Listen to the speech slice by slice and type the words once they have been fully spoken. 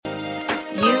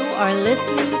You are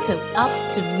listening to Up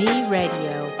to Me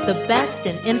Radio, the best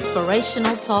in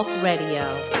inspirational talk radio.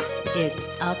 It's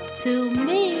up to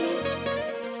me.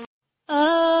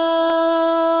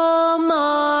 Oh,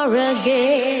 Maura,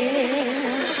 Gale.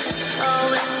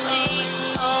 OMG,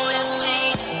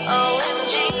 OMG,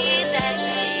 OMG,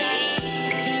 that's me.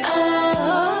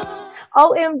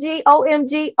 OMG,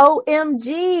 OMG,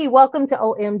 OMG. Welcome to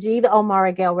OMG, the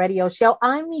Maura Gale radio show.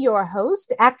 I'm your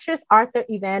host, actress, author,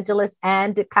 evangelist,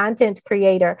 and content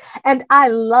creator. And I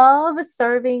love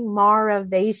serving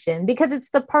Mauravation because it's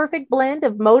the perfect blend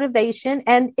of motivation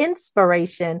and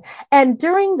inspiration. And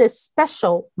during this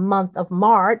special month of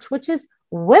March, which is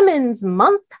Women's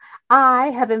Month, I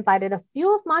have invited a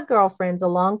few of my girlfriends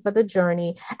along for the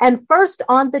journey. And first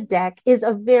on the deck is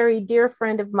a very dear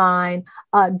friend of mine,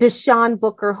 Deshaun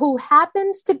Booker, who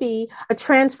happens to be a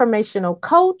transformational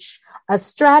coach, a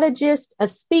strategist, a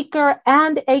speaker,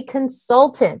 and a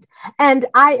consultant. And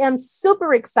I am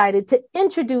super excited to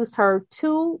introduce her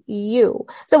to you.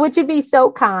 So would you be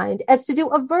so kind as to do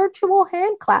a virtual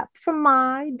hand clap for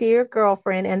my dear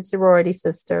girlfriend and sorority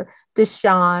sister,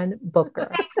 Deshaun Booker.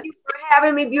 Thank you for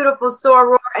having me, beautiful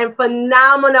soror and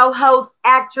phenomenal host,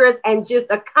 actress, and just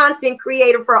a content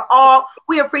creator for all.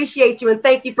 We appreciate you and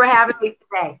thank you for having me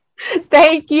today.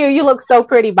 Thank you. You look so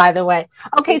pretty, by the way.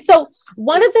 Okay, so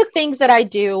one of the things that I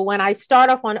do when I start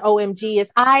off on OMG is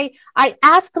I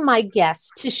ask my guests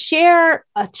to share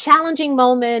a challenging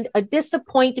moment, a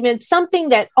disappointment, something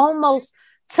that almost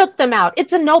took them out.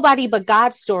 It's a nobody but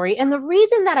God story. And the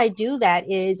reason that I do that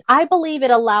is I believe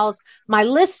it allows my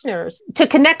listeners to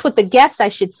connect with the guests, I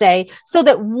should say, so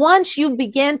that once you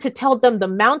begin to tell them the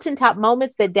mountaintop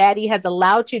moments that Daddy has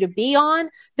allowed you to be on,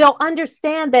 they'll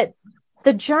understand that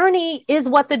the journey is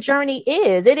what the journey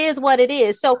is. It is what it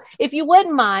is. So if you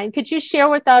wouldn't mind, could you share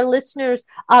with our listeners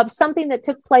something that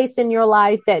took place in your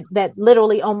life that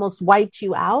literally almost wiped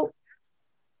you out?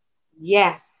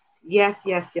 Yes,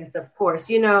 of course.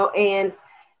 And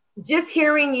just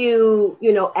hearing you,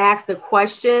 ask the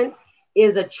question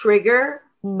is a trigger,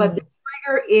 but the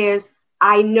trigger is,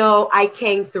 I know I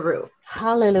came through.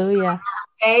 Hallelujah.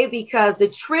 Okay, because the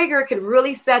trigger could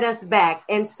really set us back.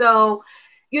 And so,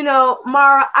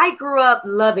 Maura, I grew up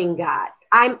loving God.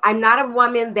 I'm not a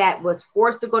woman that was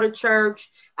forced to go to church.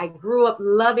 I grew up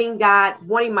loving God,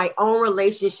 wanting my own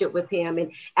relationship with him.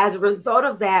 And as a result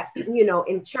of that,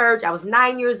 in church, I was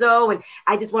 9 years old and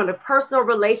I just wanted a personal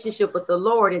relationship with the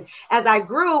Lord. And as I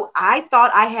grew, I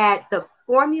thought I had the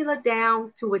formula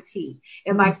down to a T.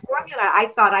 And by formula,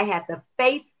 I thought I had the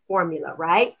faith formula,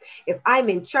 right? If I'm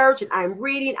in church and I'm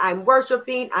reading, I'm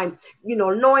worshiping, I'm,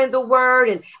 knowing the word,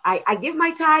 and I give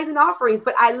my tithes and offerings,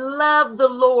 but I love the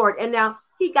Lord. And now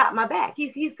he got my back.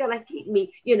 He's going to keep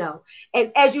me,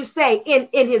 and as you say, in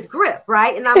his grip,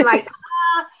 right? And I'm like,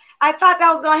 I thought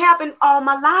that was going to happen all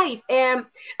my life. And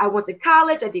I went to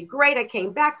college. I did great. I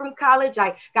came back from college.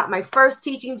 I got my first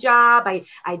teaching job.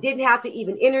 I didn't have to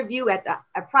even interview at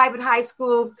a private high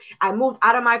school. I moved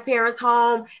out of my parents'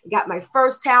 home, got my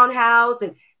first townhouse,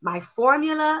 and my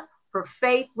formula for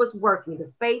faith was working.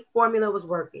 The faith formula was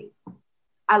working.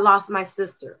 I lost my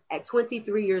sister at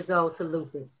 23 years old to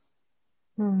lupus.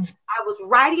 I was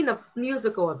writing a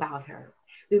musical about her.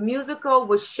 The musical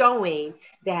was showing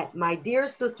that my dear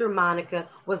sister Monica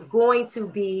was going to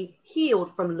be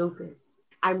healed from lupus.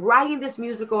 I'm writing this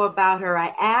musical about her.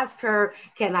 I asked her,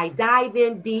 can I dive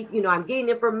in deep? I'm getting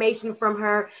information from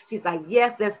her. She's like,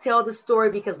 yes, let's tell the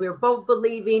story, because we're both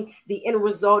believing the end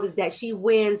result is that she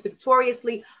wins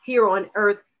victoriously here on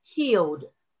earth, healed.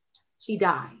 She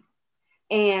died.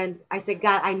 And I said,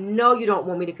 God, I know you don't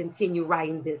want me to continue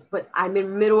writing this, but I'm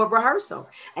in the middle of rehearsal.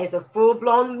 It's a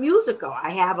full-blown musical.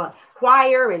 I have a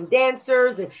choir and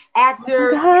dancers and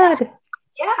actors. Oh, God.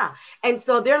 Yeah. And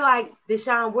so they're like,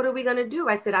 Deshaun, what are we going to do?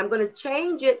 I said, I'm going to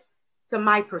change it to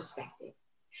my perspective.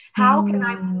 How can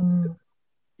I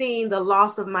see the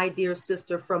loss of my dear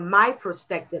sister from my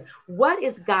perspective? What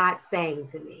is God saying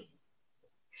to me?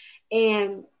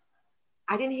 And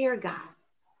I didn't hear God,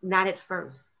 not at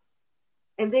first.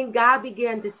 And then God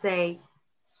began to say,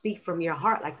 speak from your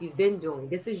heart like you've been doing.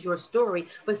 This is your story,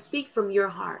 but speak from your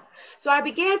heart. So I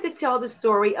began to tell the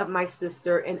story of my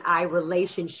sister and I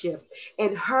relationship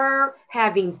and her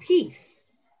having peace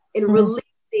and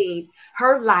releasing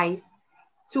her life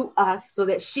to us so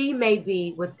that she may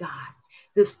be with God.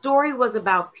 The story was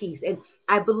about peace, and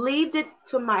I believed it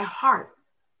to my heart,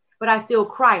 but I still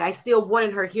cried. I still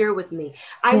wanted her here with me.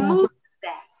 I moved through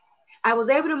that. I was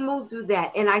able to move through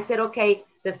that. And I said, okay,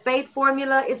 the faith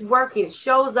formula is working. It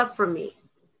shows up for me.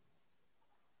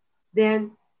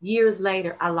 Then years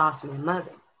later, I lost my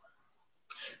mother.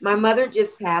 My mother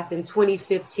just passed in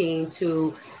 2015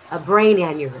 to a brain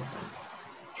aneurysm.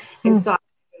 And so,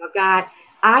 God,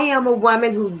 I am a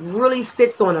woman who really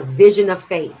sits on a vision of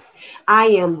faith. I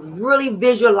am really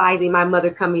visualizing my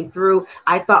mother coming through.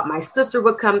 I thought my sister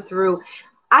would come through.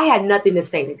 I had nothing to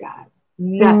say to God.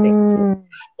 Nothing.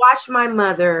 Watched my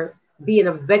mother be in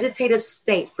a vegetative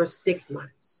state for 6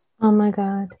 months. Oh my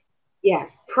God.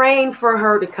 Yes, praying for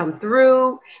her to come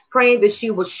through, praying that she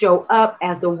would show up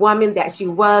as the woman that she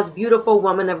was, beautiful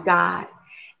woman of God.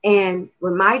 And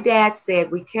when my dad said,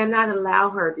 we cannot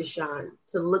allow her, Deshawn,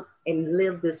 to look and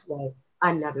live this way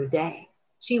another day.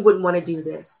 She wouldn't want to do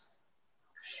this.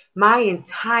 My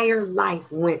entire life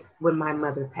went when my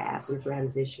mother passed and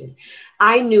transitioned.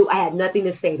 I knew I had nothing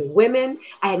to say to women.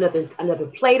 I had another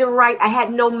play to write. I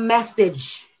had no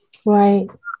message. Right.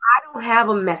 I don't have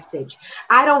a message.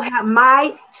 I don't have,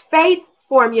 my faith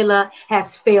formula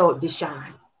has failed,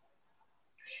 Deshawn.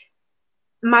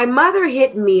 My mother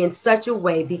hit me in such a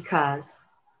way because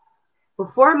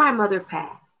before my mother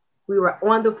passed, we were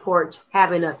on the porch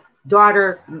having a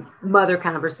daughter-mother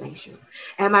conversation.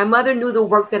 And my mother knew the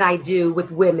work that I do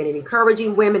with women and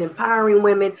encouraging women, empowering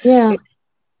women. Yeah. And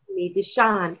me,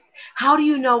 Deshawn, how do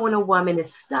you know when a woman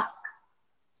is stuck?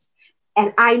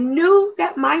 And I knew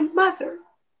that my mother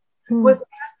was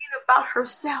asking about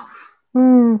herself.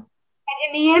 And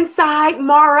in the inside,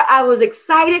 Maura, I was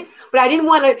excited, but I didn't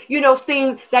want to,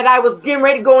 seem that I was getting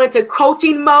ready to go into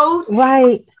coaching mode.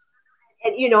 Right.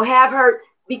 And, have her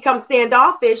become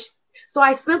standoffish. So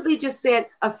I simply just said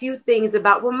a few things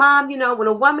about, well, Mom, when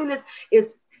a woman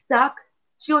is stuck,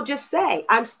 she'll just say,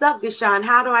 I'm stuck, Deshawn.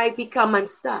 How do I become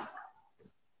unstuck?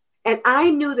 And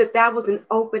I knew that was an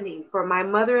opening for my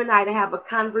mother and I to have a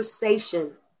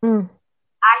conversation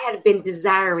I had been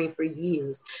desiring for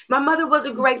years. My mother was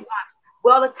a great woman,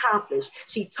 well accomplished.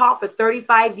 She taught for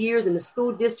 35 years in the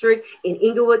school district in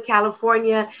Inglewood,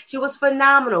 California. She was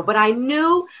phenomenal. But I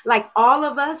knew, like all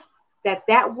of us,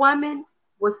 that woman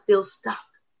was still stuck.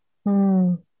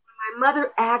 My mother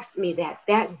asked me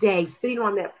that day, sitting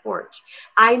on that porch,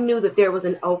 I knew that there was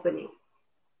an opening.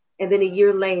 And then a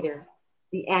year later,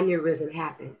 the aneurysm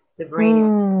happened, the brain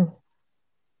aneurysm.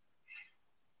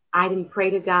 I didn't pray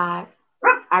to God.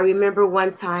 I remember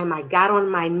one time I got on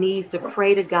my knees to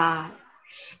pray to God.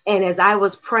 And as I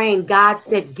was praying, God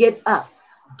said, get up.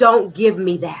 Don't give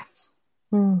me that.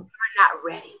 You're not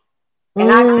ready.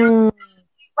 And I said,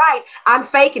 right, I'm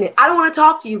faking it. I don't want to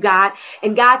talk to you, God.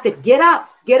 And God said, get up,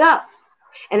 get up.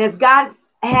 And as God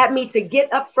had me to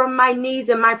get up from my knees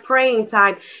in my praying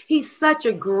time, he's such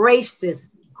a gracious,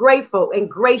 grateful, and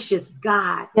gracious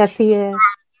God. Yes, he is.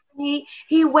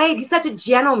 He waited. He's such a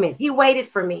gentleman. He waited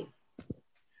for me.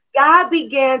 God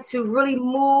began to really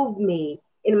move me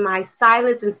in my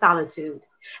silence and solitude.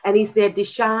 And he said,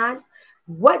 Deshawn,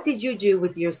 what did you do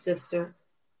with your sister?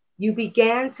 You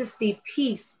began to see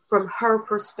peace from her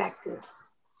perspective.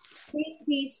 See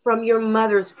peace from your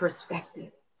mother's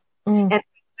perspective. And I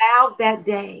vowed that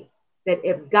day that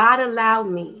if God allowed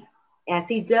me, as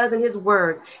he does in his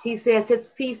word, he says his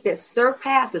peace that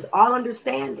surpasses all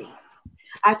understanding.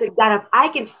 I said, God, if I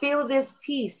can feel this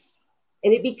peace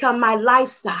and it become my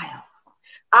lifestyle,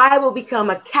 I will become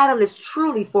a catalyst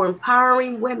truly for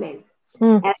empowering women as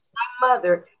my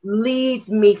mother leads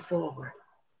me forward.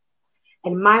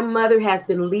 And my mother has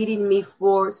been leading me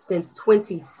forward since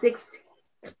 2016.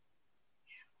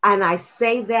 And I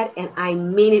say that and I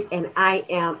mean it, and I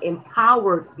am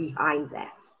empowered behind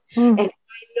that. And I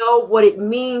know what it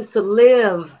means to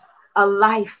live a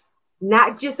life,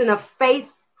 not just in a faith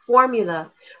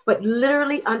formula, but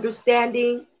literally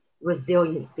understanding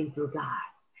resiliency through God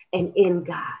and in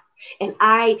God. And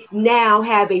I now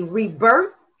have a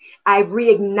rebirth. I've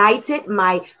reignited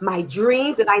my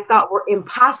dreams that I thought were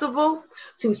impossible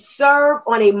to serve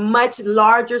on a much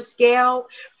larger scale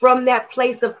from that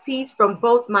place of peace from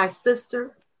both my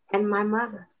sister and my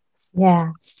mother. Yeah.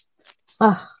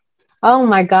 Oh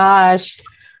my gosh.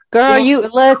 Girl, you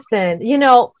listen,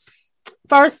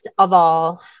 first of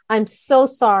all, I'm so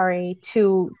sorry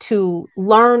to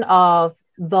learn of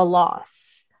the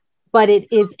loss, but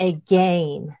it is a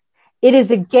gain. It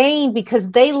is a gain because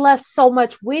they left so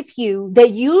much with you that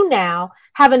you now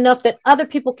have enough that other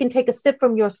people can take a sip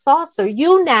from your saucer.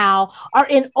 You now are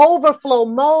in overflow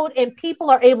mode and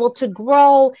people are able to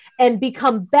grow and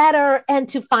become better and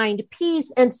to find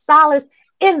peace and solace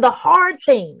in the hard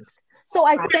things. So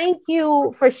I thank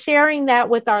you for sharing that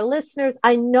with our listeners.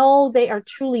 I know they are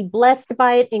truly blessed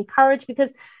by it, encouraged,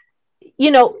 because,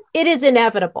 it is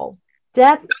inevitable.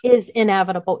 Death is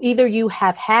inevitable. Either you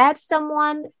have had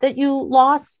someone that you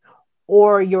lost,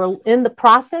 or you're in the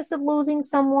process of losing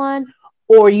someone,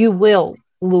 or you will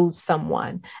lose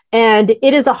someone. And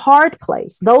it is a hard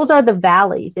place. Those are the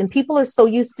valleys. And people are so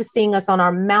used to seeing us on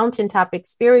our mountaintop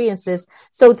experiences.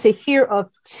 So to hear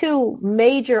of two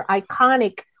major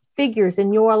iconic figures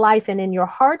in your life and in your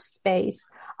heart space,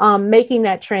 making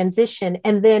that transition,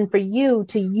 and then for you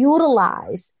to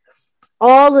utilize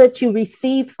all that you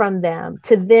received from them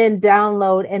to then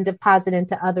download and deposit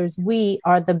into others, we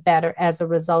are the better as a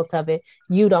result of it.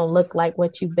 You don't look like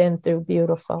what you've been through.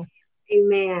 Beautiful.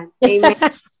 Amen. Amen.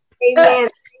 Amen.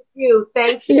 Thank you.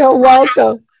 Thank you. You're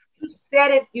welcome. You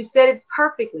said it. You said it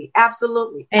perfectly.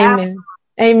 Absolutely. Amen.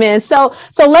 Amen. So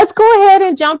let's go ahead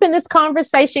and jump in this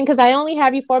conversation, because I only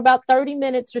have you for about 30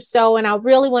 minutes or so. And I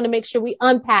really want to make sure we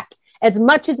unpack as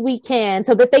much as we can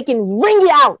so that they can ring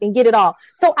you out and get it all.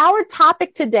 So our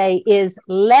topic today is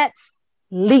let's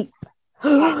leap.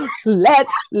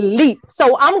 Let's leap.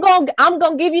 So I'm going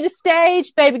to give you the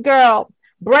stage, baby girl.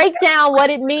 Break down what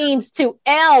it means to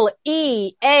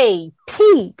LEAP.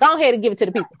 Go ahead and give it to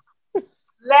the people.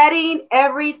 Letting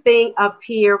everything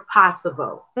appear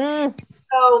possible.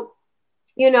 So,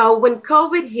 when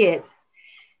COVID hit,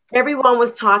 everyone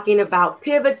was talking about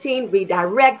pivoting,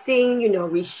 redirecting,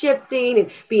 reshifting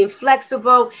and being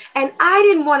flexible. And I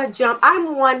didn't want to jump.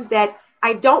 I'm one that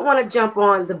I don't want to jump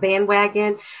on the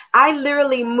bandwagon. I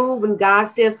literally move when God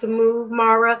says to move,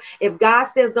 Maura. If God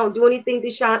says don't do anything,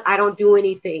 Deshaun, I don't do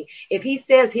anything. If he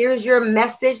says, here's your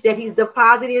message that he's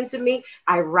deposited into me,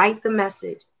 I write the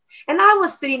message. And I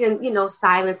was sitting in,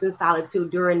 silence and solitude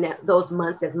during those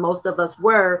months, as most of us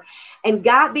were. And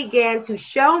God began to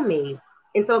show me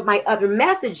in some of my other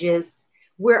messages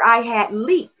where I had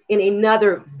leaped in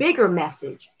another bigger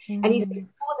message. Mm-hmm. And he said,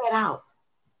 pull that out.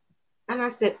 And I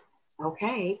said,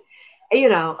 okay,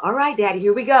 all right, Daddy,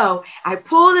 here we go. I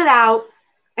pulled it out.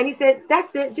 And he said,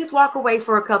 that's it. Just walk away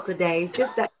for a couple of days.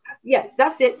 Just that. Yeah,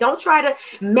 that's it. Don't try to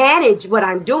manage what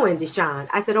I'm doing, Deshaun.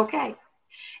 I said, okay.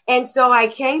 And so I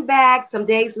came back some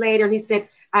days later and he said,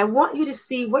 I want you to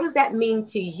see, what does that mean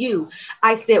to you?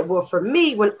 I said, well, for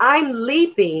me, when I'm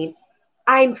leaping,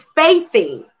 I'm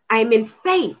faithing. I'm in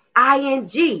faith,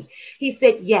 ING. He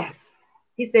said, yes.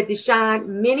 He said, Deshaun,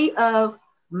 many of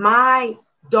my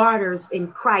daughters in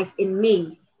Christ, in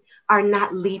me, are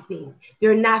not leaping.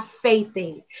 They're not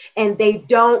faithing. And they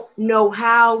don't know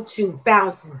how to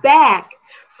bounce back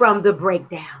from the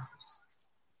breakdown.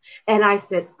 And I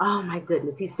said, oh, my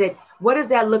goodness. He said, what does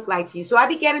that look like to you? So I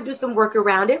began to do some work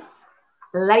around it,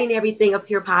 letting everything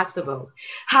appear possible.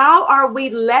 How are we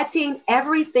letting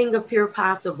everything appear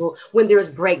possible when there's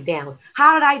breakdowns?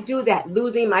 How did I do that?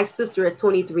 Losing my sister at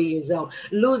 23 years old,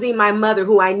 losing my mother,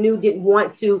 who I knew didn't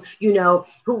want to,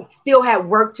 who still had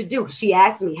work to do. She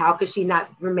asked me, how could she not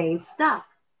remain stuck?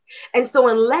 And so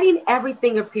in letting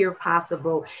everything appear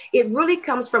possible, it really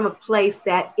comes from a place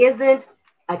that isn't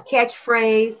a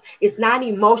catchphrase. It's not an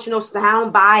emotional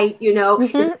sound bite, it's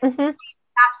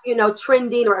not,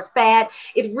 trending or a fad.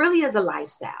 It really is a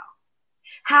lifestyle.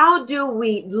 How do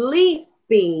we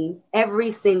leaping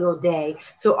every single day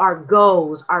to our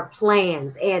goals, our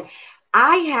plans? And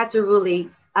I had to really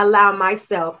allow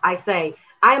myself,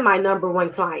 I'm my number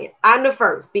one client. I'm the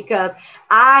first, because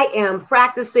I am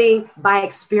practicing by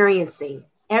experiencing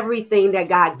everything that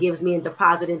God gives me and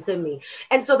deposit into me.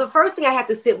 And so the first thing I have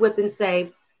to sit with and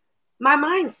say, my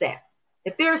mindset.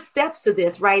 If there are steps to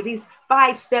this, right? These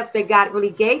 5 steps that God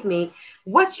really gave me,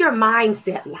 what's your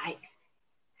mindset like?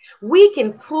 We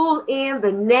can pull in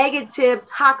the negative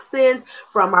toxins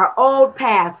from our old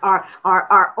past,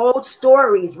 our old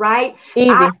stories, right? Easy.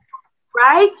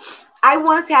 Right? I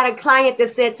once had a client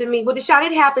that said to me, well, Deshaun,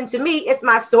 it happened to me. It's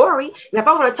my story. And if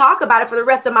I want to talk about it for the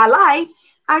rest of my life,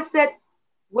 I said,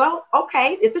 well,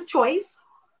 okay, it's a choice.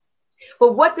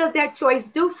 But what does that choice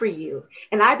do for you?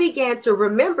 And I began to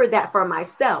remember that for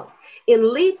myself.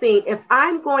 In leaping, if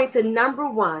I'm going to, number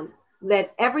one,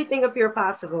 let everything appear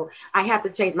possible, I have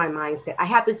to change my mindset. I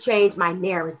have to change my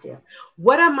narrative.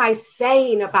 What am I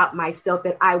saying about myself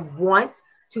that I want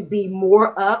to be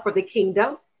more of for the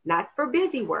kingdom, not for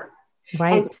busy work?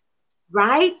 Right.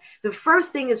 Right? The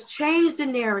first thing is change the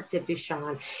narrative,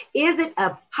 Deshaun. Is it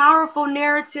a powerful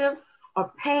narrative? A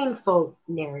painful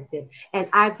narrative? And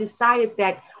I've decided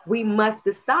that we must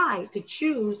decide to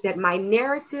choose that my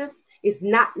narrative is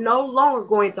no longer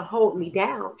going to hold me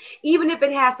down, even if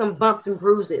it has some bumps and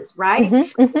bruises, right?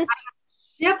 Mm-hmm, mm-hmm.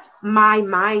 I shift my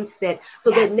mindset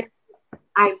so that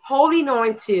I'm holding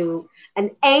on to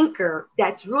an anchor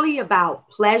that's really about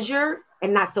pleasure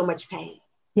and not so much pain.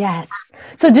 Yes.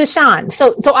 So Deshaun,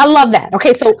 so I love that.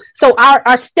 Okay. So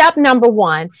our step number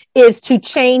one is to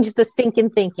change the stinking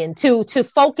thinking, to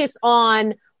focus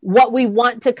on what we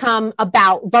want to come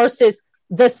about versus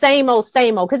the same old,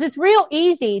 because it's real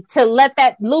easy to let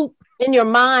that loop in your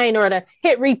mind or to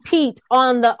hit repeat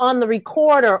on the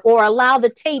recorder or allow the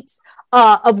tapes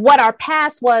of what our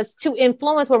past was to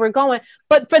influence where we're going.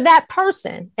 But for that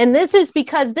person, and this is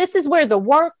because this is where the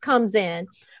work comes in,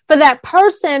 for that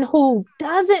person who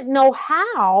doesn't know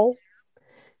how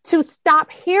to stop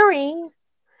hearing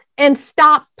and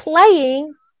stop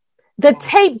playing the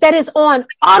tape that is on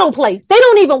autoplay. They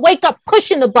don't even wake up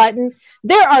pushing the button.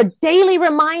 There are daily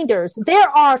reminders. There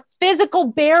are physical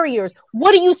barriers.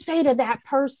 What do you say to that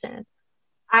person?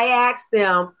 I ask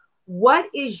them, what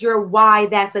is your why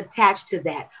that's attached to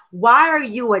that? Why are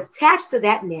you attached to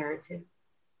that narrative?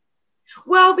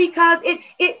 Well, because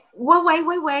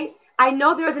wait. I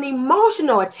know there's an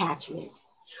emotional attachment,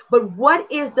 but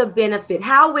what is the benefit?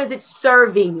 How is it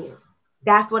serving you?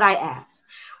 That's what I ask.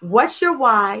 What's your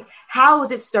why? How is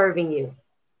it serving you?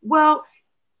 Well,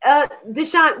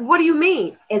 Deshaun, what do you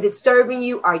mean? Is it serving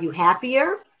you? Are you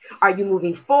happier? Are you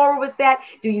moving forward with that?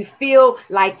 Do you feel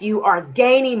like you are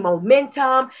gaining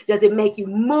momentum? Does it make you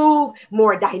move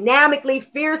more dynamically,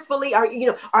 fiercely? Are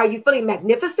you feeling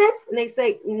magnificent? And they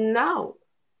say, no.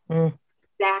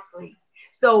 Exactly.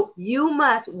 So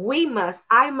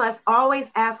I must always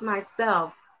ask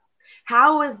myself,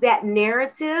 how is that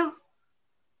narrative?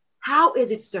 How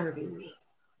is it serving me?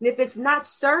 And if it's not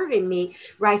serving me,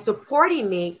 right, supporting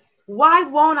me, why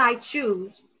won't I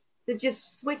choose to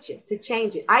just switch it, to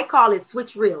change it? I call it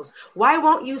switch reels. Why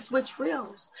won't you switch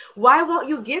reels? Why won't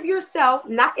you give yourself,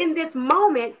 not in this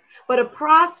moment, but a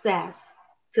process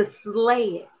to slay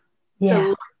it, to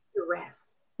let the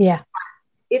rest? Yeah.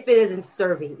 If it isn't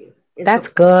serving you. That's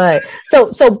good.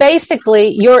 So basically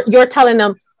you're telling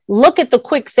them, look at the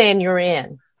quicksand you're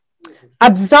in.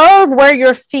 Observe where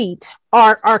your feet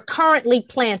are currently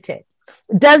planted.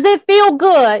 Does it feel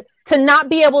good to not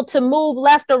be able to move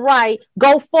left or right,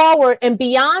 go forward and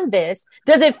beyond this?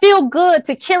 Does it feel good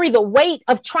to carry the weight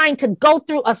of trying to go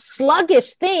through a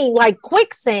sluggish thing like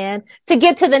quicksand to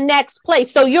get to the next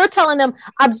place? So you're telling them,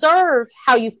 observe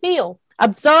how you feel,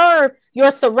 observe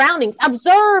your surroundings,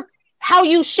 observe how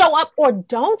you show up or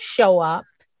don't show up.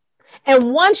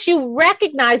 And once you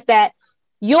recognize that,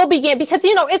 you'll begin, because,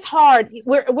 it's hard.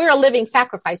 We're a living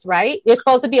sacrifice, right? You're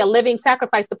supposed to be a living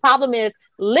sacrifice. The problem is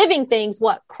living things,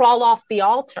 crawl off the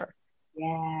altar.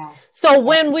 Yes. So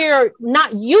when we're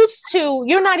not used to,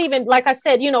 you're not even, like I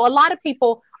said, a lot of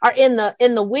people are in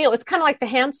the wheel. It's kind of like the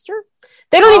hamster.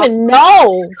 They don't even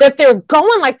know that they're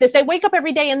going like this. They wake up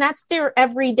every day and that's their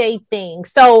everyday thing.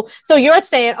 So you're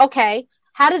saying, okay,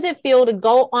 how does it feel to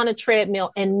go on a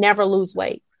treadmill and never lose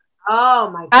weight? Oh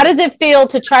my God. How does it feel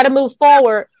to try to move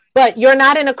forward, but you're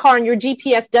not in a car and your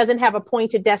GPS doesn't have a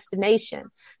pointed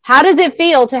destination? How does it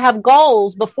feel to have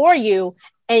goals before you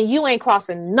and you ain't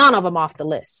crossing none of them off the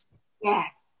list?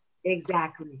 Yes,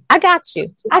 exactly. I got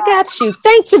you.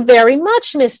 Thank you very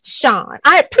much, Mr. Sean.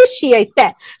 I appreciate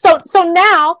that. So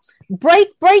now break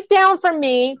down for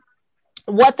me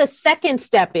what the second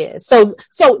step is. So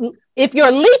if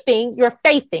you're leaping, you're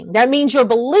faithing. That means you're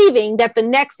believing that the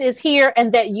next is here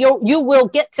and that you will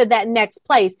get to that next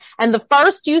place. And the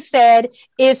first you said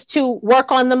is to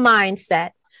work on the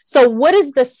mindset. So what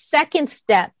is the second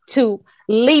step to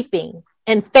leaping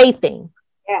and faithing?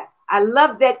 Yes, I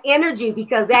love that energy,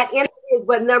 because that energy is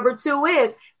what number 2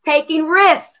 is, taking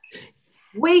risks.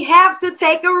 We have to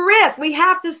take a risk. We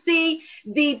have to see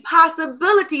the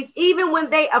possibilities, even when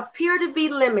they appear to be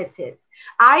limited.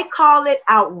 I call it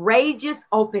outrageous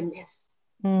openness.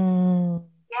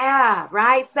 Yeah,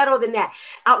 right. Settle the net.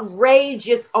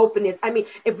 Outrageous openness. I mean,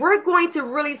 if we're going to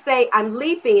really say I'm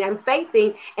leaping, I'm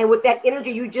faithing, and with that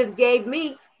energy you just gave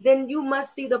me, then you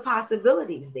must see the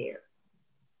possibilities there.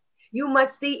 You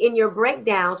must see in your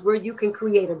breakdowns where you can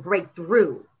create a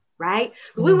breakthrough. Right?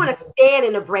 We want to stand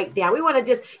in a breakdown. We want to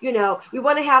just, we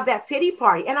want to have that pity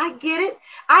party. And I get it.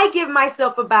 I give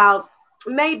myself about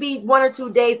maybe 1 or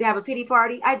 2 days to have a pity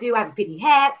party. I do. I have a pity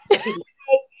hat, a pity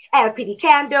cake, I have pity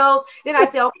candles. Then I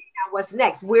say, okay, now what's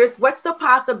next? What's the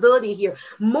possibility here?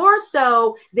 More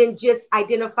so than just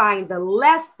identifying the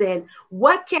lesson.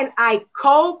 What can I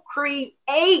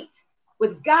co-create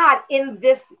with God in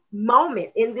this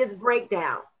moment, in this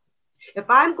breakdown?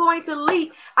 If I'm going to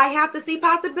leap, I have to see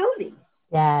possibilities.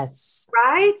 Yes.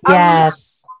 Right?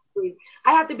 Yes.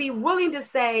 I have to be willing to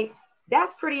say,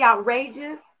 that's pretty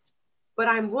outrageous, but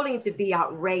I'm willing to be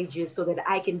outrageous so that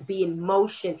I can be in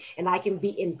motion and I can be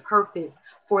in purpose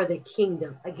for the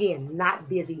kingdom. Again, not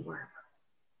busy work.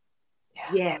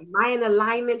 Yeah. Am I in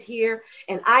alignment here?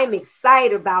 And I'm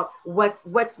excited about what's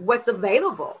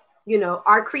available.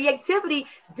 Our creativity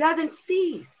doesn't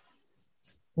cease.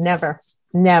 Never.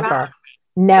 Right.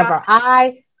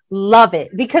 I Love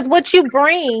it. Because what you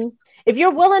bring, if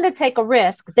you're willing to take a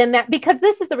risk, then because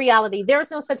this is the reality, there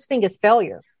is no such thing as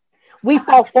failure. We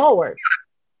fall forward.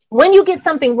 When you get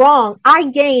something wrong,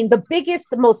 I gain the biggest,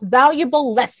 the most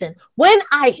valuable lesson. When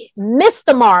I miss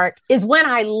the mark is when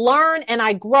I learn and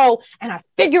I grow and I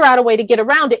figure out a way to get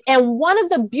around it. And one of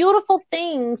the beautiful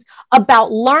things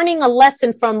about learning a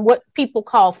lesson from what people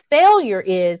call failure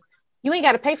is you ain't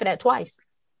got to pay for that twice.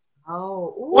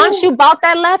 Oh, ooh. Once you bought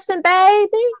that lesson,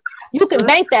 baby, you can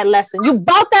bank that lesson. You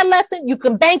bought that lesson, you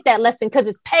can bank that lesson because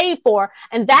it's paid for.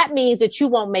 And that means that you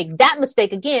won't make that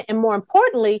mistake again. And more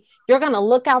importantly, you're going to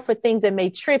look out for things that may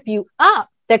trip you up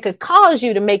that could cause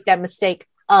you to make that mistake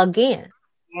again.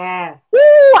 Yes. Woo,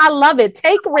 I love it.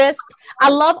 Take risk. I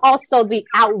love also the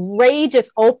outrageous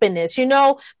openness,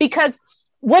 because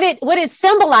what it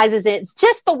symbolizes, it's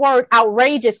just the word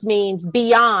outrageous means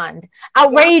beyond.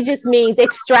 Outrageous means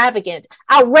extravagant.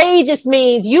 Outrageous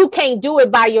means you can't do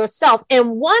it by yourself.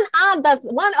 And one of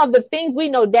the things we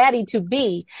know daddy to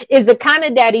be is the kind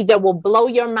of daddy that will blow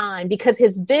your mind because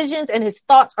his visions and his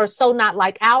thoughts are so not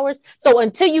like ours. So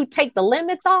until you take the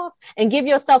limits off and give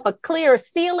yourself a clear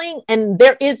ceiling and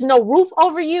there is no roof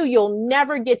over you, you'll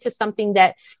never get to something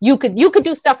that you could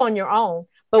do stuff on your own.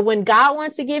 But when God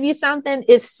wants to give you something,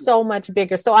 it's so much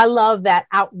bigger. So I love that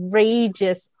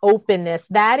outrageous openness.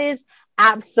 That is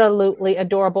absolutely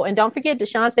adorable. And don't forget,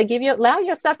 Deshaun said, allow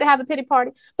yourself to have a pity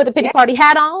party. Put the pity party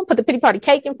hat on, put the pity party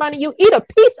cake in front of you, eat a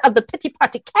piece of the pity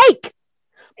party cake.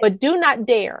 But do not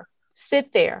dare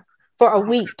sit there for a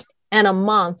week and a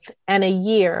month and a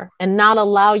year and not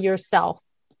allow yourself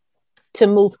to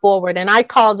move forward. And I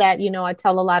call that, I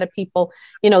tell a lot of people,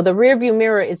 the rearview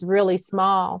mirror is really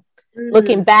small.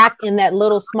 Looking back in that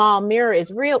little small mirror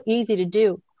is real easy to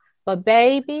do. But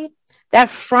baby, that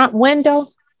front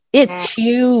window, it's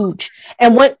huge.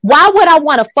 And why would I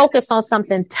want to focus on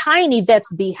something tiny that's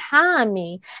behind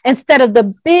me instead of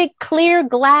the big clear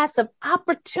glass of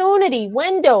opportunity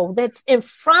window that's in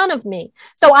front of me?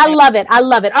 So I love it. I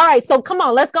love it. All right. So come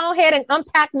on, let's go ahead and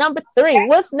unpack number 3.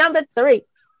 What's number 3?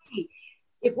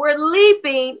 If we're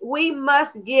leaping, we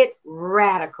must get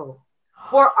radical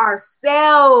for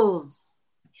ourselves.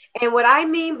 And what I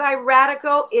mean by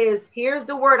radical is, here's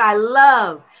the word I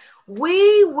love.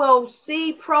 We will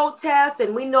see protests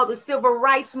and we know the civil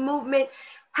rights movement.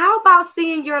 How about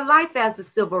seeing your life as the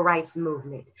civil rights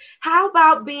movement? How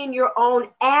about being your own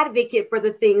advocate for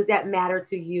the things that matter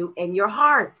to you and your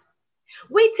heart?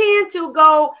 We tend to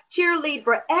go cheerlead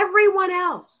for everyone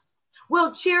else.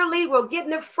 We'll cheerlead, we'll get in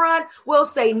the front, we'll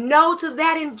say no to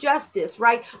that injustice,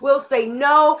 right? We'll say,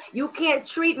 no, you can't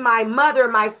treat my mother,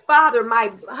 my father, my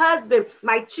husband,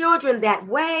 my children that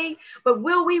way. But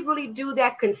will we really do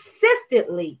that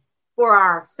consistently for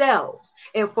ourselves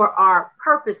and for our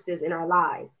purposes in our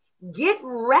lives? Get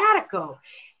radical.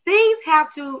 Things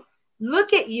have to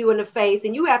look at you in the face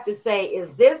and you have to say,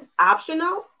 is this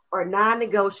optional or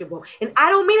non-negotiable? And I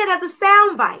don't mean it as a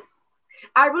soundbite.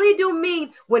 I really do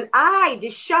mean when I,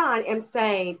 Deshaun, am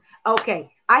saying,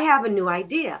 okay, I have a new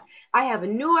idea. I have a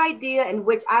new idea in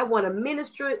which I want to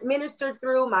minister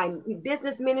through my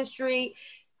business ministry.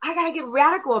 I got to get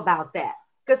radical about that.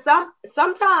 Because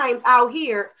sometimes I'll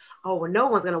hear, oh, well, no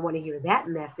one's going to want to hear that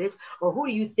message. Or who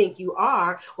do you think you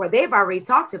are? Or they've already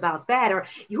talked about that. Or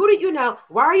who do you know?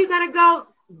 Why are you going to go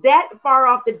that far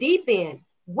off the deep end?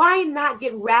 Why not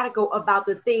get radical about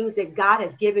the things that God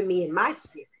has given me in my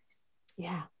spirit?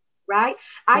 Yeah. Right.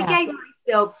 I gave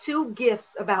myself 2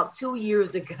 gifts about 2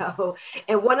 years ago.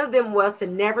 And one of them was to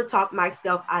never talk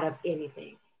myself out of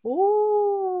anything.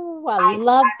 Ooh, I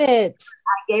love it.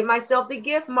 I gave myself the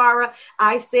gift, Maura.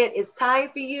 I said, it's time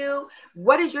for you.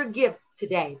 What is your gift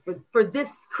today for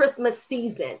this Christmas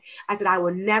season? I said, I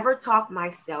will never talk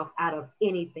myself out of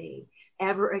anything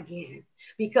ever again.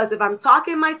 Because if I'm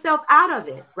talking myself out of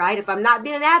it, right, if I'm not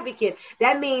being an advocate,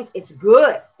 that means it's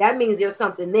good. That means there's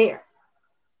something there.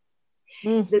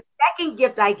 The second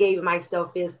gift I gave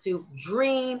myself is to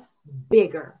dream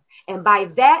bigger. And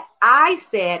by that, I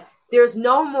said, there's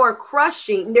no more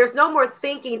crushing. There's no more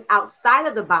thinking outside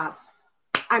of the box.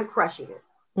 I'm crushing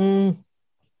it.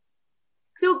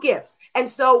 2 gifts. And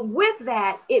so with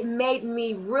that, it made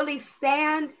me really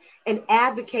stand and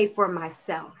advocate for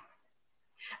myself.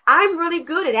 I'm really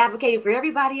good at advocating for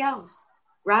everybody else,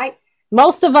 right?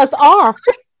 Most of us are.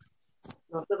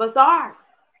 Most of us are.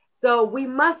 So we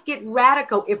must get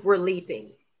radical if we're leaping.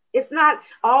 It's not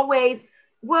always,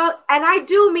 well, and I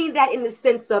do mean that in the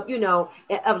sense of,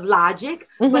 of logic,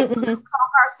 but we talk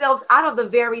ourselves out of the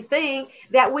very thing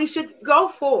that we should go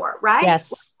for, right?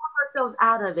 Yes. We talk ourselves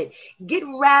out of it. Get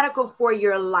radical for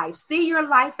your life. See your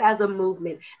life as a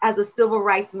movement, as a civil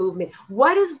rights movement.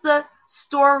 What is the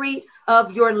story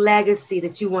of your legacy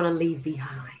that you want to leave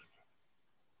behind?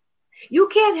 You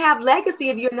can't have legacy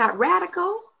if you're not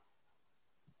radical,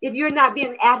 if you're not being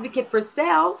an advocate for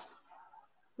self,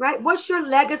 right? What's your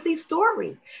legacy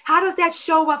story? How does that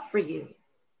show up for you?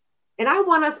 And I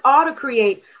want us all to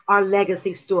create our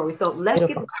legacy story. So let's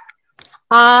get.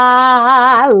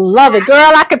 I love it,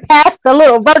 girl. I could pass the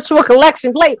little virtual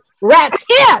collection plate rats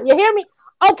here. You hear me?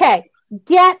 Okay.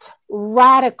 Get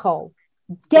radical.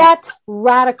 Get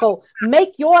radical.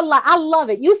 Make your life. I love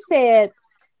it. You said,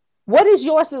 what is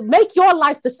yours? Make your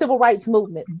life the civil rights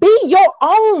movement. Be your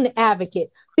own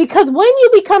advocate. Because when you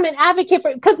become an advocate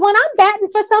for, because when I'm batting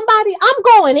for somebody, I'm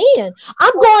going in.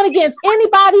 I'm going against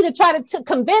anybody to try to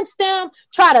convince them,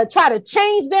 try to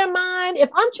change their mind. If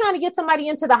I'm trying to get somebody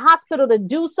into the hospital to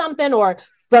do something, or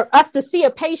for us to see a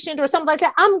patient or something like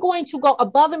that, I'm going to go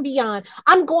above and beyond.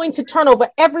 I'm going to turn over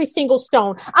every single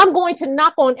stone. I'm going to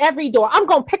knock on every door. I'm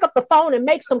going to pick up the phone and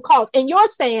make some calls. And you're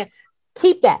saying,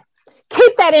 keep that.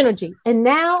 Keep that energy and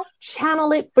now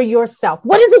channel it for yourself.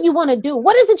 What is it you want to do?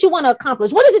 What is it you want to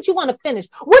accomplish? What is it you want to finish?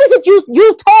 What is it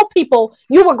you told people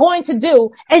you were going to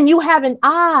do and you haven't?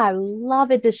 I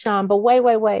love it, Deshawn. But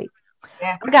wait.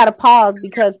 Yeah. I got to pause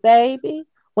because, baby,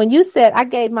 when you said I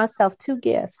gave myself 2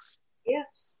 gifts,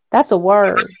 yes, that's a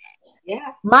word.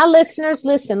 Yeah. My listeners,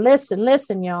 listen,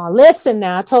 y'all. Listen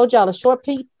now. I told y'all a short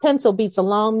pencil beats a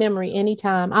long memory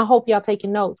anytime. I hope y'all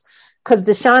taking notes. Because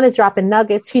Deshawn is dropping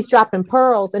nuggets. She's dropping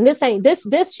pearls. And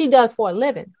this she does for a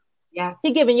living. Yes.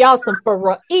 She giving y'all some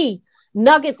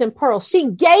nuggets and pearls.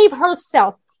 She gave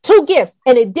herself 2 gifts,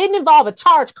 and it didn't involve a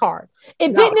charge card.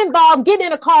 It didn't involve getting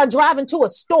in a car, driving to a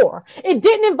store. It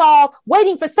didn't involve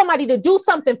waiting for somebody to do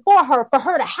something for her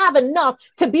to have enough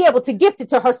to be able to gift it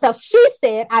to herself. She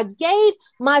said, I gave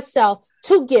myself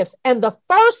 2 gifts. And the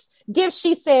first gift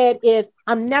she said is,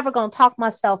 I'm never going to talk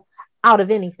myself out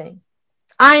of anything.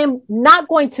 I am not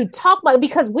going to talk about it,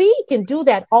 because we can do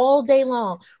that all day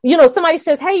long. You know, somebody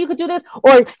says, hey, you could do this,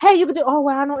 or hey, you could do, oh,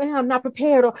 well, I'm not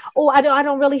prepared, or oh, I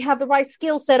don't really have the right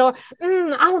skill set, or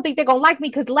I don't think they're going to like me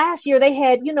because last year they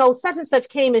had, such and such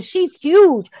came and she's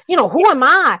huge. Who am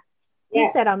I? Yeah.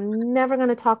 He said, I'm never going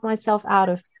to talk myself out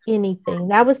of anything.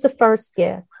 That was the first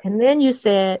gift. And then you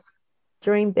said,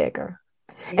 dream bigger.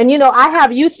 And,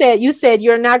 you said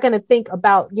you're not going to think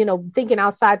about, thinking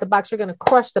outside the box. You're going to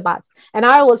crush the box. And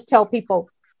I always tell people,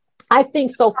 I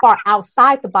think so far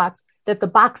outside the box that the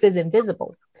box is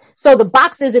invisible. So the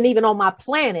box isn't even on my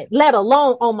planet, let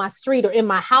alone on my street or in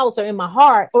my house or in my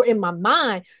heart or in my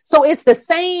mind. So it's the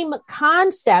same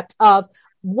concept of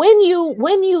when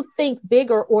you think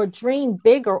bigger or dream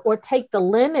bigger or take the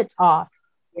limits off,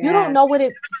 you don't know what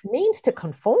it means to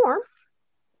conform.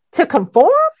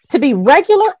 To be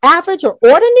regular, average, or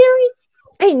ordinary.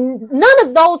 None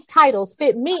of those titles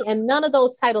fit me and none of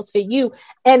those titles fit you.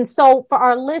 And so for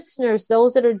our listeners,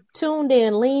 those that are tuned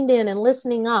in, leaned in, and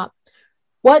listening up,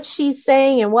 what she's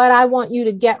saying and what I want you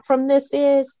to get from this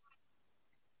is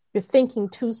you're thinking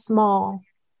too small.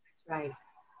 Right.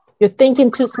 You're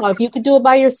thinking too small. If you could do it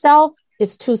by yourself,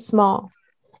 it's too small.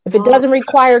 If it doesn't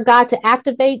require God to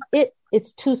activate it,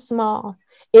 it's too small.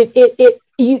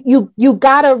 You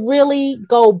gotta really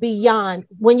go beyond.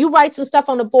 When you write some stuff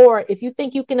on the board, if you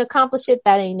think you can accomplish it,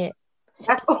 that ain't it.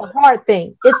 That's the hard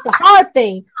thing. It's the hard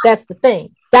thing. That's the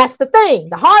thing. That's the thing.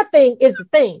 The hard thing is the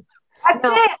thing. That's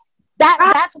it.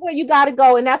 That's where you gotta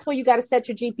go, and that's where you gotta set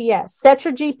your GPS. Set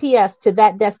your GPS to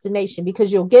that destination,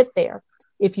 because you'll get there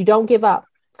if you don't give up.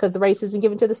 Because the race isn't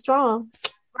given to the strong,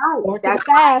 or to the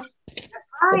fast.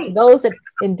 But to those that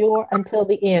endure until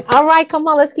the end. All right, come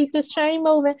on, let's keep this train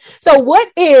moving. So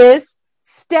what is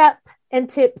step and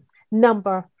tip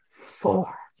number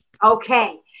 4?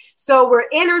 Okay. So we're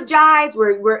energized.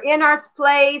 We're in our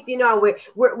place.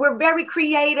 We're very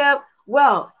creative.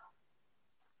 Well,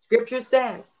 scripture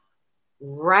says,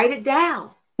 write it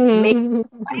down. Make it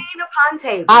plain upon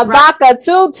table. Avaka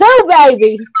too,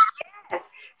 baby. Yes.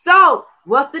 So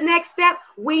what's the next step?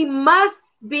 We must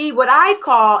be what I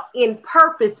call in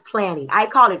purpose planning. I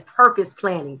call it purpose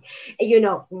planning.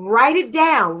 Write it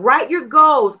down, write your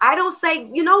goals. I don't say,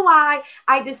 why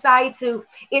I decide to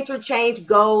interchange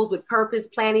goals with purpose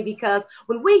planning, because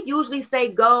when we usually say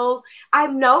goals,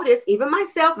 I've noticed, even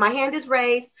myself, my hand is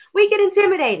raised, we get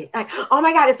intimidated. Like, oh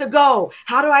my God, it's a goal.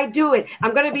 How do I do it?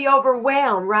 I'm going to be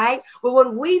overwhelmed, right? But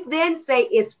when we then say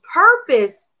it's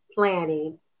purpose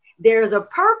planning, there's a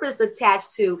purpose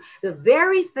attached to the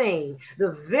very thing,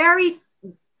 the very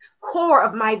core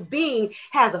of my being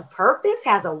has a purpose,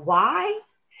 has a why.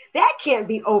 That can't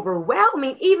be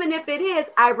overwhelming. Even if it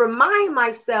is, I remind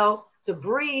myself to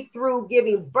breathe through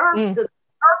giving birth to the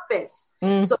purpose.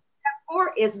 So step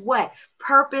 4 is what?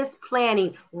 Purpose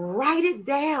planning. Write it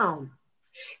down.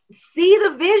 See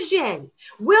the vision.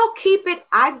 We'll keep it.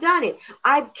 I've done it.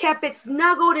 I've kept it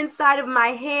snuggled inside of my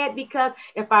head because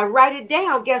if I write it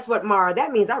down, guess what, Maura?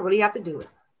 That means I really have to do it.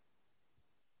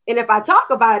 And if I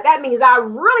talk about it, that means I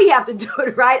really have to do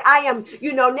it, right? I am,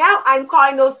 now I'm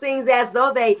calling those things as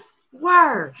though they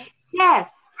were. Yes,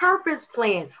 purpose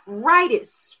plan. Write it,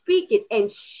 speak it,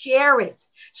 and share it.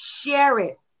 Share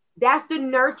it. That's the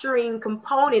nurturing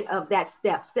component of that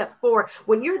step 4.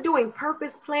 When you're doing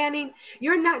purpose planning,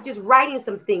 you're not just writing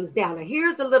some things down. Now,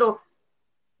 here's a little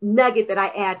nugget that I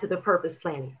add to the purpose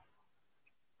planning.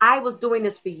 I was doing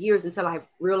this for years until I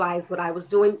realized what I was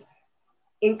doing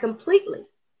incompletely.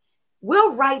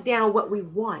 We'll write down what we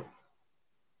want.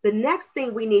 The next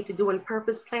thing we need to do in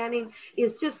purpose planning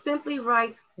is just simply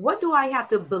write, what do I have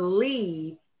to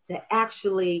believe to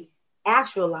actually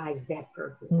actualize that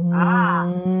purpose? What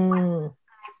I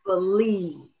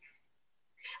believe.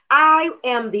 I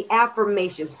am the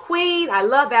affirmations queen. I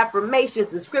love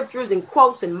affirmations and scriptures and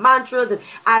quotes and mantras, and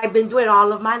I've been doing it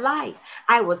all of my life.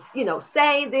 I was,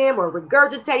 saying them or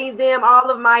regurgitating them all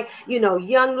of my,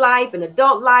 young life and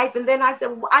adult life. And then I said,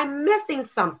 well, I'm missing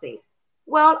something.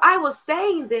 Well, I was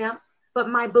saying them, but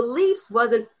my beliefs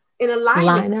wasn't in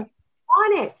alignment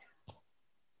on it.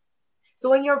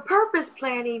 So in your purpose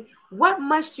planning, what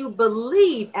must you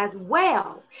believe as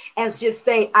well as just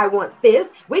saying, I want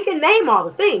this? We can name all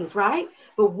the things, right?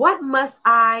 But what must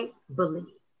I believe?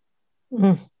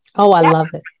 Oh, I love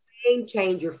it. Game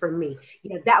changer for me.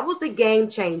 Yeah, that was the game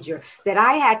changer that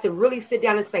I had to really sit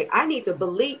down and say, I need to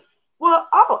believe. Well,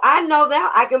 I know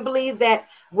that I can believe that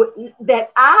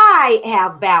I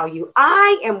have value.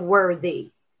 I am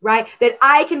worthy. Right? That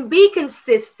I can be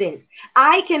consistent.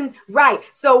 Right.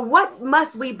 So what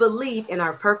must we believe in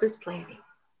our purpose planning?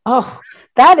 Oh,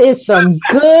 that is some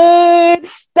good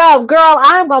stuff, girl.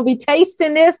 I'm going to be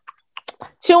tasting this,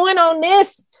 chewing on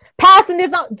this, passing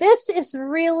this on. This is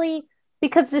really,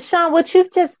 because Deshaun, what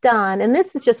you've just done, and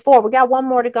this is just 4. We got one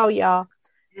more to go, y'all.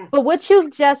 Yes. But what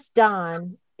you've just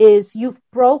done is you've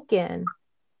broken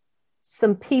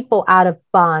some people out of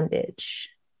bondage.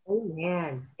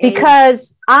 Amen.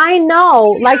 Because I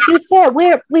know, like you said,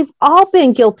 we've all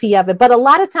been guilty of it, but a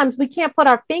lot of times we can't put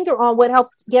our finger on what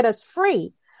helped get us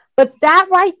free. But that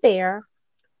right there,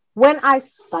 when I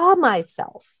saw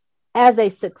myself as a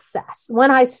success, when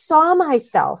I saw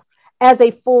myself as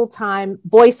a full-time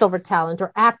voiceover talent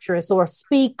or actress or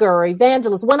speaker or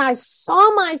evangelist, when I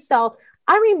saw myself,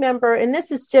 I remember, and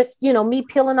this is just, me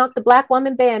peeling off the Black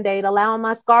woman Band-Aid, allowing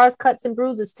my scars, cuts, and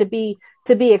bruises to be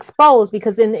exposed,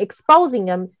 because in exposing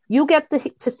them, you get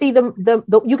to see them,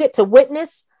 you get to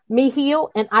witness me heal,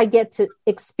 and I get to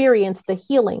experience the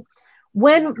healing.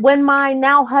 When my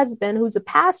now husband, who's a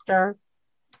pastor,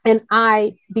 and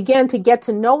I began to get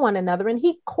to know one another, and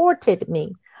he courted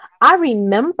me, I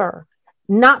remember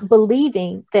not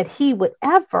believing that he would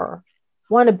ever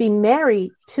want to be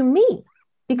married to me.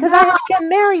 Because I had been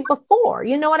married before.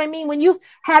 You know what I mean? When you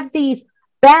have this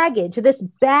baggage,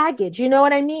 you know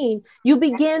what I mean? You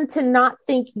begin to not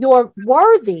think you're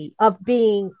worthy of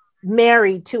being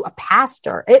married to a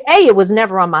pastor. It was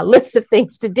never on my list of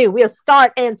things to do. We'll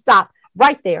start and stop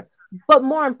right there. But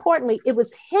more importantly, it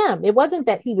was him. It wasn't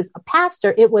that he was a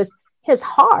pastor. It was his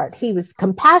heart. He was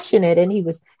compassionate, and he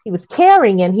was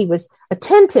caring, and he was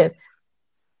attentive.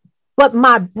 But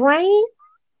my brain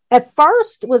at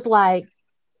first was like,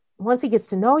 once he gets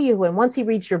to know you, and once he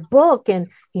reads your book, and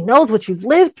he knows what you've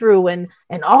lived through, and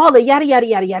all the yada, yada,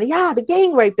 yada, yada, yada, the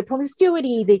gang rape, the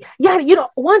promiscuity, the yada,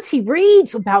 once he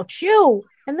reads about you.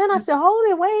 And then I said,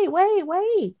 hold it,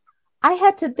 wait. I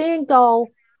had to then go,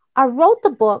 I wrote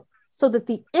the book so that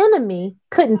the enemy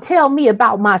couldn't tell me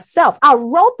about myself. I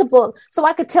wrote the book so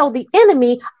I could tell the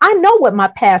enemy, I know what my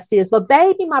past is, but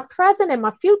baby, my present and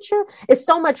my future is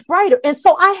so much brighter. And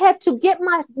so I had to get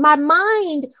my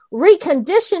mind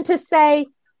reconditioned to say,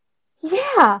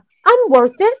 yeah, I'm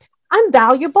worth it. I'm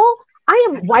valuable. I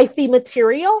am wifey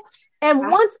material. And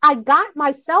once I got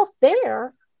myself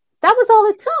there, that was all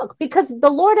it took, because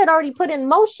the Lord had already put in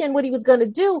motion what he was going to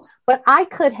do, but I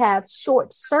could have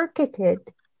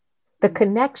short-circuited the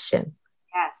connection.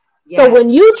 Yes. So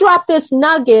when you drop this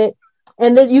nugget,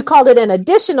 and then you called it an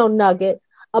additional nugget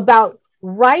about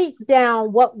write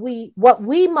down what we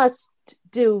must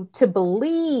do to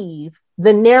believe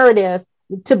the narrative,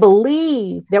 to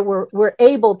believe that we're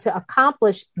able to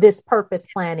accomplish this purpose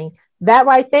planning, that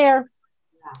right there,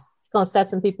 it's going to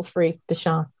set some people free,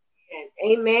 Deshaun.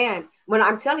 Amen. When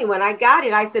I'm telling you, when I got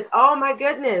it, I said, oh my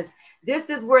goodness,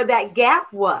 this is where that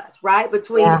gap was, right?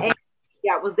 Between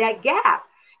that was that gap.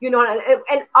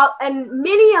 And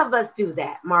many of us do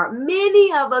that, Mara.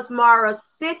 Many of us, Mara,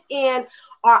 sit in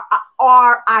our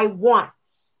I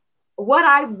wants, what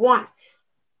I want.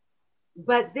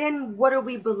 But then what are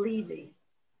we believing?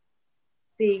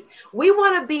 See, we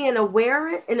want to be in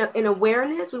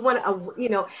awareness. We want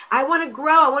to, I want to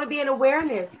grow. I want to be in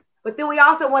awareness. But then we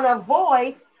also want to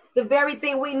avoid the very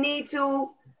thing we need to,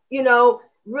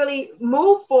 really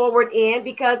move forward in,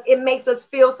 because it makes us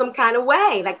feel some kind of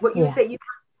way. Like what you said,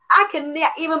 I can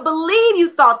even believe you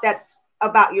thought that's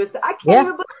about yourself. I can't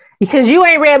even believe. Because you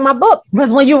ain't read my book.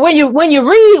 Because when you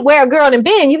read Where a Girl Done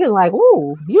Been, you be like,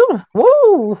 you'd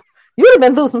have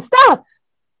been through some stuff.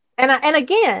 And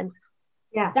again,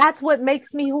 that's what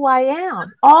makes me who I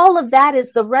am. All of that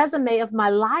is the resume of my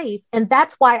life. And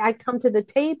that's why I come to the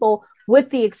table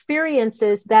with the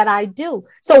experiences that I do.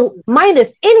 So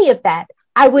minus any of that,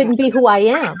 I wouldn't be who I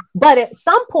am. But at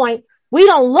some point, we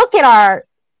don't look at our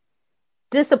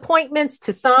disappointments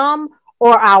to some,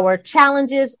 or our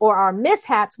challenges or our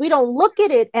mishaps. We don't look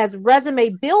at it as resume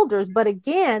builders. But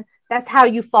again, that's how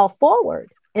you fall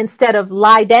forward instead of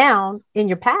lie down in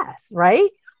your past, right?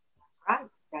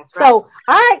 That's right. So,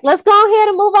 all right, let's go ahead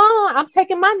and move on. I'm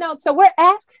taking my notes. So we're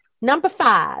at number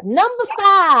 5. Number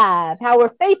 5, how we're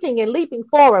faithing and leaping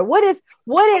forward. What is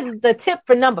the tip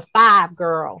for number 5,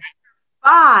 girl?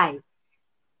 5.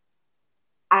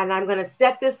 And I'm going to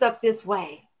set this up this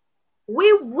way.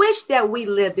 We wish that we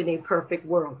lived in a perfect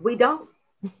world. We don't.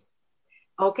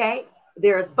 Okay?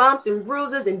 There's bumps and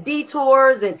bruises and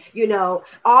detours and,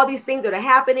 all these things that are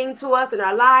happening to us in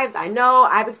our lives. I know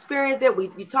I've experienced it.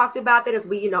 We talked about that as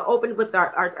we, opened with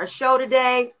our show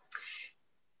today.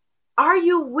 Are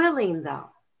you willing, though,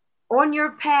 on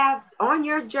your path, on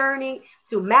your journey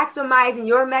to maximizing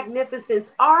your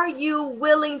magnificence, are you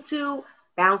willing to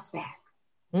bounce back?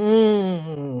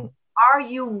 Are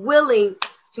you willing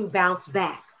to bounce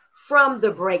back from the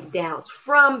breakdowns,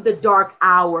 from the dark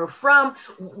hour, from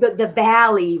the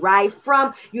valley, right?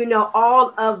 From,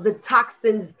 all of the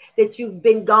toxins that you've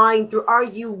been going through. Are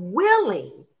you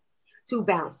willing to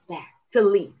bounce back, to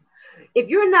leap? If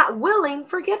you're not willing,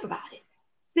 forget about it.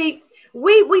 See,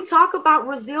 we talk about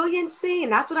resiliency,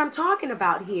 and that's what I'm talking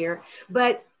about here.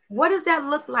 But what does that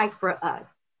look like for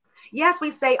us? Yes,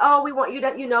 we say, we want you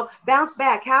to, bounce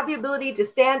back, have the ability to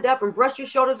stand up and brush your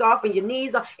shoulders off and your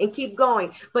knees off and keep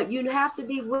going. But you have to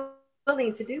be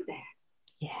willing to do that.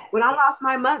 Yes. When I lost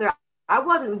my mother, I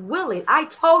wasn't willing. I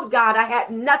told God I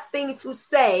had nothing to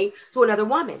say to another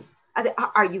woman. I said,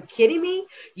 are you kidding me?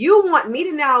 You want me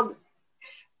to now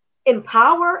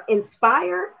empower,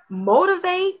 inspire,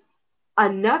 motivate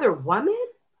another woman?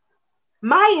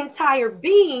 My entire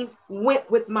being went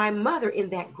with my mother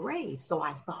in that grave, so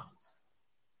I thought.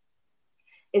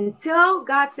 Until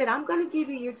God said, I'm going to give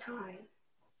you your time.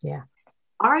 Yeah.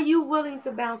 Are you willing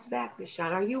to bounce back,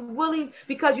 Deshaun? Are you willing?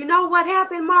 Because you know what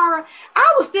happened, Maura?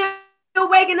 I was still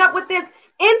waking up with this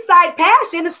inside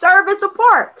passion to serve and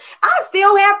support. I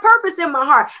still have purpose in my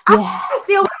heart. Yes. I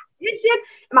still have vision.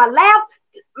 My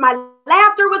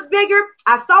laughter was bigger.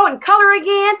 I saw in color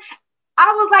again.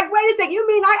 I was like, wait a second, you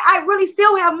mean I really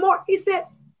still have more? He said,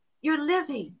 you're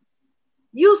living.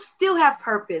 You still have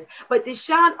purpose. But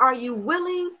Deshaun, are you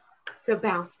willing to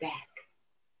bounce back?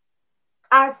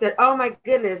 I said, oh my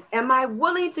goodness, am I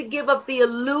willing to give up the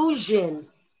illusion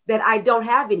that I don't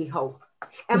have any hope?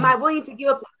 Am I willing to give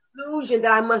up the illusion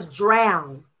that I must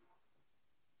drown?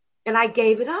 And I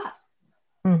gave it up.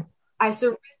 I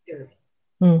surrendered.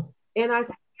 And I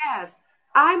said, yes,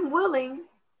 I'm willing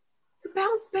to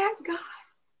bounce back, God.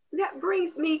 That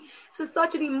brings me to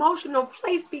such an emotional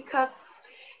place, because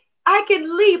I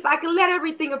can leap. I can let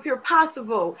everything appear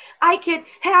possible. I can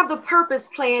have the purpose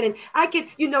plan, and I can,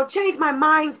 change my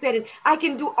mindset, and I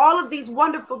can do all of these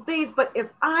wonderful things. But if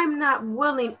I'm not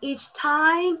willing each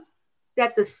time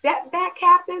that the setback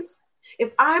happens,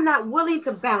 if I'm not willing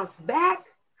to bounce back,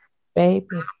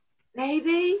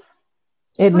 baby,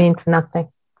 it means nothing.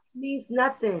 Means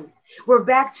nothing. We're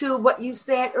back to what you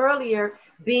said earlier,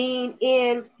 being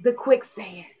in the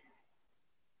quicksand.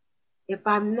 If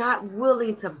I'm not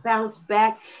willing to bounce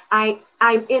back, I'm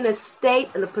in a state,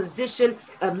 in a position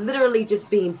of literally just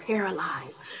being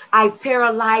paralyzed. I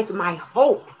paralyzed my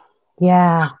hope.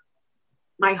 Yeah.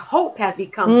 My hope has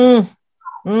become.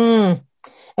 And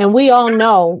we all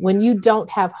know when you don't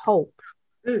have hope,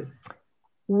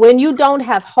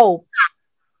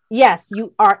 yes,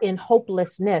 you are in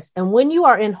hopelessness. And when you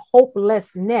are in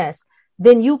hopelessness,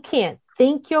 then you can't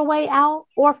think your way out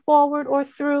or forward or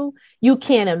through. You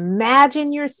can't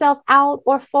imagine yourself out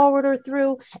or forward or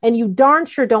through. And you darn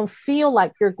sure don't feel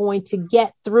like you're going to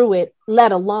get through it,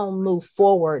 let alone move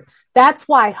forward. That's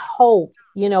why hope,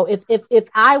 if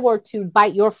I were to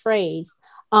bite your phrase,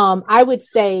 I would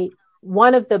say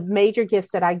one of the major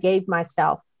gifts that I gave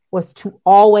myself was to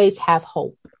always have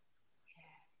hope.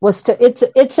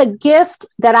 It's a gift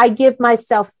that I give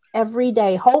myself every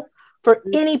day. Hope for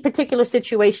any particular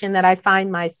situation that I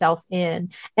find myself in.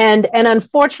 And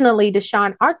unfortunately,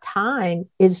 Deshawn, our time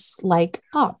is like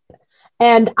up.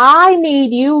 And I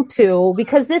need you to,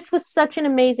 because this was such an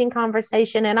amazing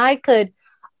conversation, and I could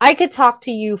talk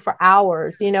to you for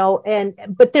hours,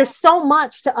 but there's so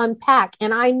much to unpack.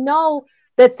 And I know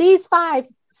that these 5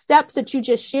 steps that you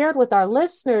just shared with our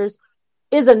listeners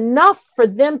is enough for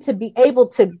them to be able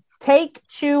to take,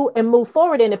 chew, and move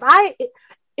forward. And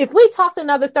if we talked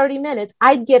another 30 minutes,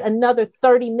 I'd get another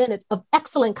 30 minutes of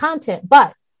excellent content.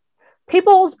 But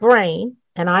people's brain,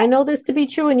 and I know this to be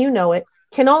true and you know it,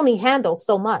 can only handle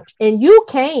so much. And you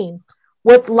came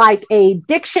with like a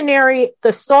dictionary,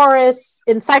 thesaurus,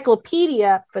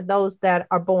 encyclopedia for those that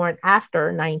are born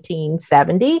after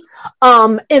 1970,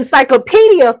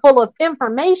 encyclopedia full of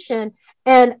information.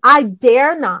 And I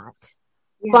dare not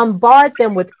bombard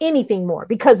them with anything more,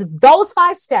 because those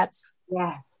 5 steps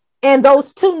and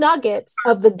those 2 nuggets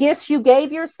of the gifts you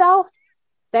gave yourself,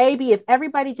 baby, if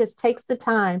everybody just takes the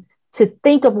time to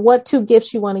think of what 2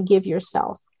 gifts you want to give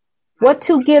yourself, what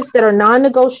 2 gifts that are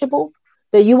non-negotiable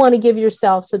that you want to give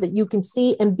yourself so that you can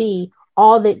see and be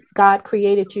all that God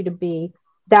created you to be,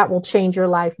 that will change your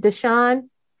life. Deshawn,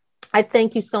 I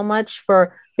thank you so much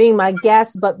for being my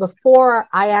guest. But before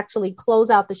I actually close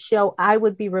out the show, I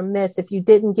would be remiss if you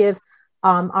didn't give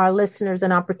our listeners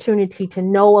an opportunity to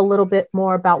know a little bit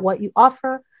more about what you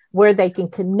offer, where they can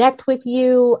connect with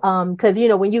you. Because,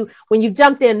 when you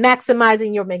jumped in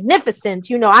maximizing your magnificence,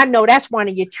 I know that's one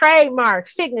of your trademark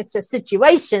signature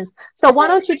situations. So why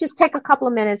don't you just take a couple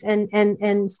of minutes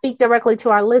and speak directly to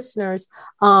our listeners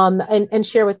and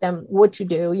share with them what you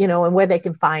do, and where they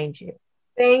can find you.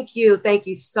 Thank you. Thank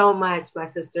you so much, my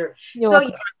sister.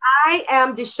 I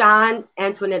am Deshawn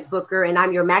Antoinette Booker, and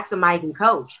I'm your maximizing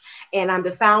coach. And I'm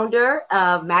the founder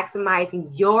of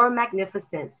Maximizing Your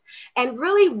Magnificence. And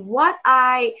really what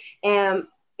I am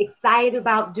excited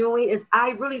about doing is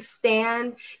I really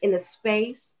stand in a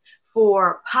space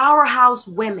for powerhouse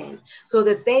women so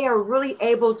that they are really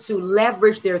able to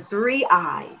leverage their 3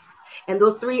 I's. And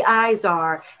those 3 I's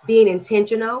are being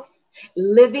intentional,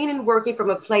 living and working from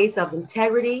a place of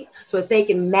integrity so that they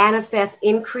can manifest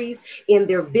increase in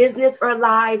their business or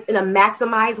lives in a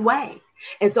maximized way.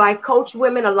 And so I coach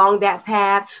women along that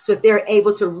path so that they're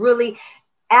able to really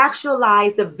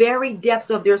actualize the very depths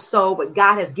of their soul, what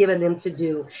God has given them to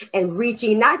do, and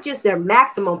reaching not just their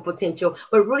maximum potential,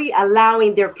 but really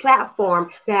allowing their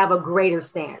platform to have a greater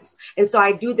stance. And so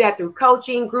I do that through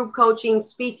coaching, group coaching,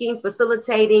 speaking,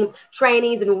 facilitating,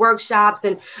 trainings and workshops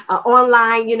and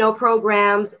online,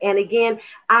 programs. And again,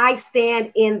 I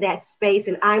stand in that space,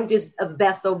 and I'm just a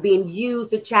vessel being used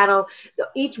to channel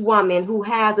each woman who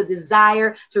has a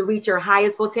desire to reach her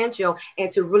highest potential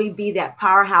and to really be that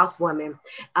powerhouse woman.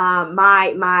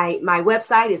 My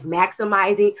website is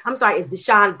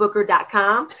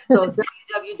DeshawnBooker.com. So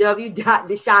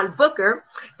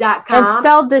www.DeshawnBooker.com. And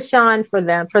spell Deshawn for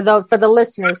them. For the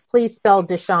listeners, please spell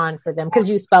Deshawn for them, because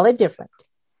you spell it different.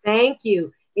 Thank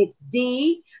you. It's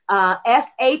D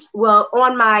S-H. Well,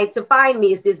 to find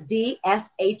me is just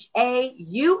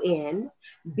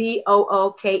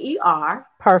DSHAUNBOOKER.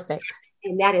 Perfect.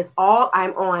 And that is all.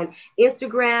 I'm on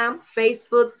Instagram,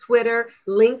 Facebook, Twitter,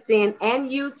 LinkedIn,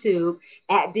 and YouTube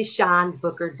at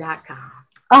DeshawnBooker.com.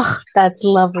 Oh, that's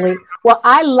lovely. Well,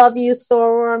 I love you,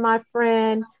 Sora, my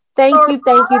friend.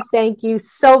 Thank you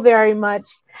so very much.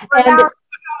 And on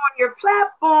your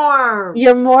platform.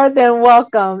 You're more than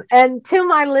welcome. And to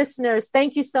my listeners,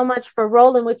 thank you so much for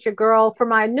rolling with your girl. For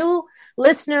my new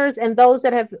listeners and those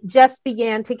that have just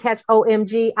began to catch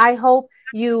OMG, I hope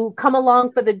you come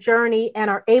along for the journey and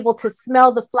are able to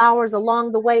smell the flowers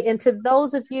along the way. And to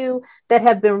those of you that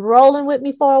have been rolling with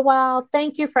me for a while,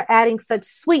 thank you for adding such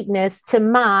sweetness to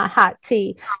my hot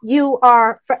tea. You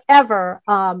are forever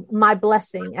my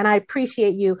blessing, and I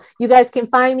appreciate you. You guys can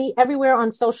find me everywhere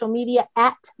on social media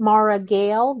at Maura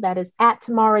Gale. That is at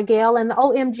Maura Gale. And the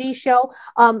OMG show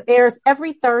airs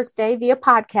every Thursday via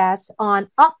podcast on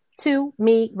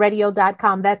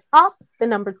up2meradio.com. That's up, the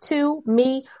number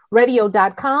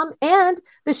 2meradio.com. And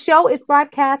the show is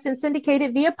broadcast and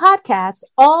syndicated via podcast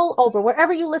all over,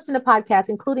 wherever you listen to podcasts,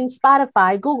 including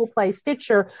Spotify, Google Play,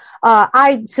 Stitcher,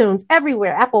 iTunes,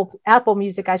 everywhere, Apple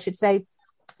Music, I should say.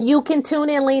 You can tune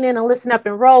in, lean in, and listen up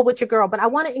and roll with your girl. But I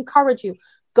want to encourage you,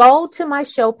 go to my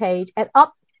show page at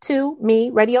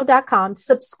uptomeradio.com,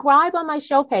 subscribe on my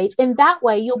show page, and that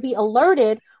way you'll be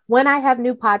alerted when I have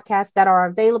new podcasts that are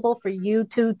available for you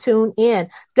to tune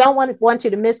in. Don't want you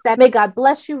to miss that. May God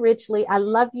bless you richly. I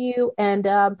love you. And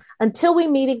until we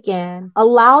meet again,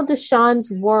 allow Deshaun's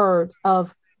words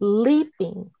of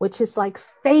leaping, which is like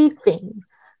faithing,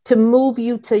 to move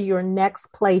you to your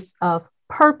next place of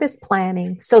purpose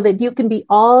planning so that you can be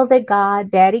all that God,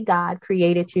 Daddy God,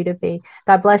 created you to be.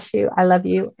 God bless you. I love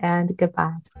you, and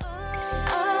goodbye.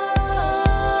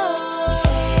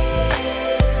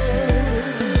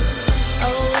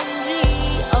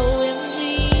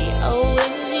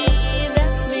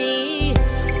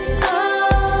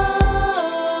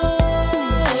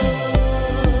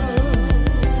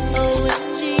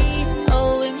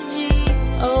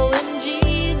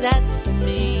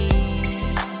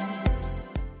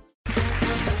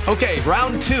 Okay,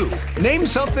 round two. Name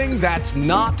something that's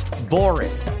not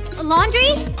boring. A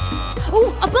laundry?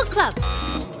 Ooh, a book club.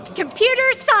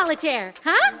 Computer solitaire,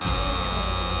 huh?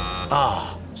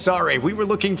 Ah, oh, sorry, we were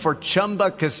looking for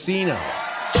Chumba Casino.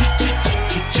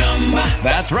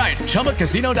 That's right,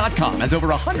 ChumbaCasino.com has over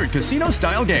 100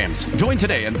 casino-style games. Join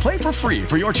today and play for free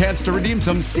for your chance to redeem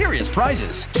some serious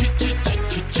prizes.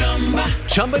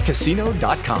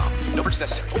 ChumbaCasino.com. No purchase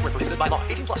necessary. Void where prohibited by law.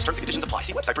 18+ terms and conditions apply.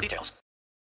 See website for details.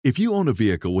 If you own a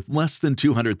vehicle with less than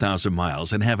 200,000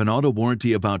 miles and have an auto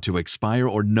warranty about to expire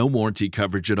or no warranty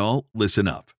coverage at all, listen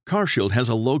up. CarShield has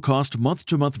a low-cost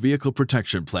month-to-month vehicle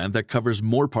protection plan that covers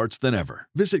more parts than ever.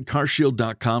 Visit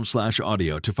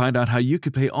carshield.com/audio to find out how you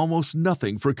could pay almost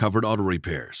nothing for covered auto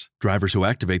repairs. Drivers who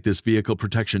activate this vehicle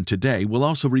protection today will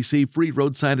also receive free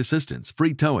roadside assistance,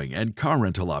 free towing, and car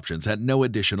rental options at no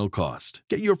additional cost.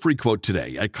 Get your free quote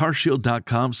today at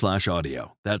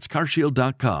carshield.com/audio. That's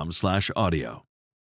carshield.com/audio.